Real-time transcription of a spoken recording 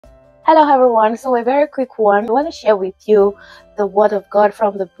Hello everyone, so a very quick one. I want to share with you the word of God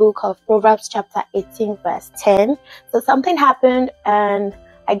from the book of Proverbs chapter 18 verse 10. So something happened and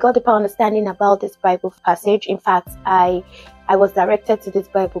I got a understanding about this Bible passage. In fact, I was directed to this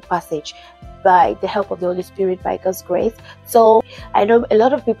Bible passage by the help of the Holy Spirit, by God's grace. So I know a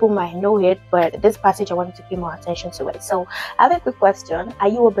lot of people might know it, but this passage I wanted to pay more attention to it. So I have a quick question. Are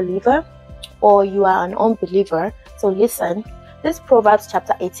you a believer or you are an unbeliever? So listen. This Proverbs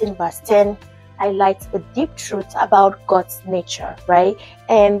chapter 18 verse 10 highlights a deep truth about God's nature, right?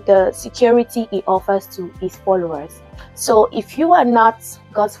 And the security he offers to his followers. So if you are not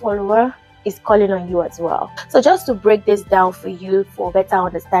God's follower, he's calling on you as well. So just to break this down for you for better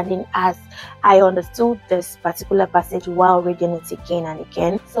understanding, as I understood this particular passage while reading it again and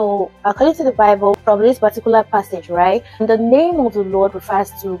again. So according to the Bible, from this particular passage, right, the name of the Lord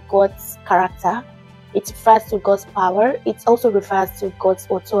refers to God's character. It refers to God's power. It also refers to God's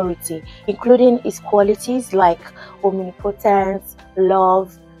authority, including his qualities like omnipotence,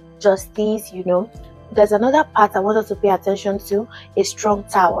 love, justice, There's another part I want us to pay attention to, a strong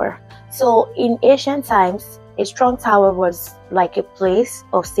tower. So in ancient times, a strong tower was like a place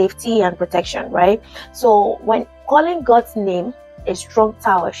of safety and protection, right? So when calling God's name a strong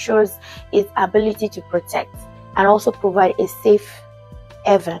tower shows his ability to protect and also provide a safe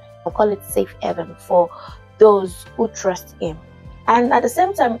haven. I'll call it safe haven for those who trust him. And at the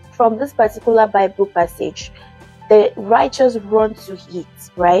same time, from this particular Bible passage, the righteous run to it,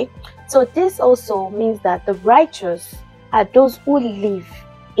 right? So this also means that the righteous are those who live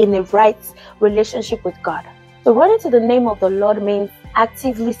in a right relationship with God. So running to the name of the Lord means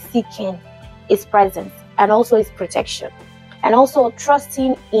actively seeking his presence and also his protection, and also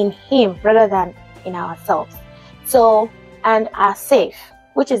trusting in him rather than in ourselves. So, and are safe,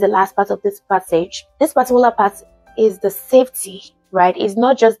 which is the last part of this passage. This particular part is the safety, right? It's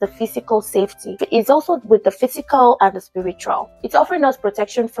not just the physical safety. It's also with the physical and the spiritual. It's offering us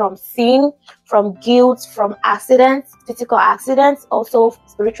protection from sin, from guilt, from accidents, physical accidents, also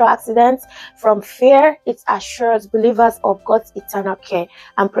spiritual accidents, from fear. It assures believers of God's eternal care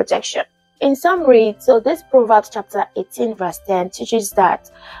and protection. In summary, so this Proverbs chapter 18 verse 10 teaches that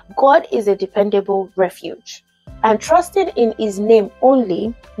God is a dependable refuge. And trusting in his name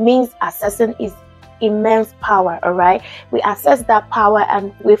only means accessing his immense power, all right? We access that power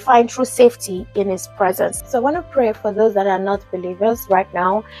and we find true safety in his presence. So I want to pray for those that are not believers right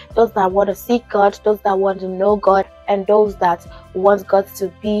now, those that want to seek God, those that want to know God, and those that want God to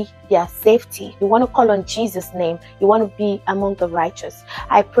be their safety. You want to call on Jesus' name. You want to be among the righteous.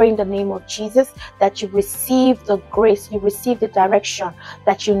 I pray in the name of Jesus that you receive the grace, you receive the direction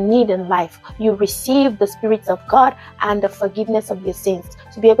that you need in life. You receive the Spirit of God and the forgiveness of your sins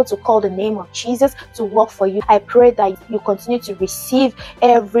to be able to call the name of Jesus to work for you. I pray that you continue to receive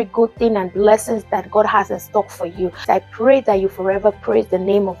every good thing and blessings that God has in stock for you. I pray that you forever praise the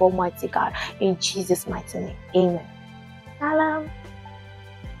name of Almighty God in Jesus' mighty name. Amen. Salam.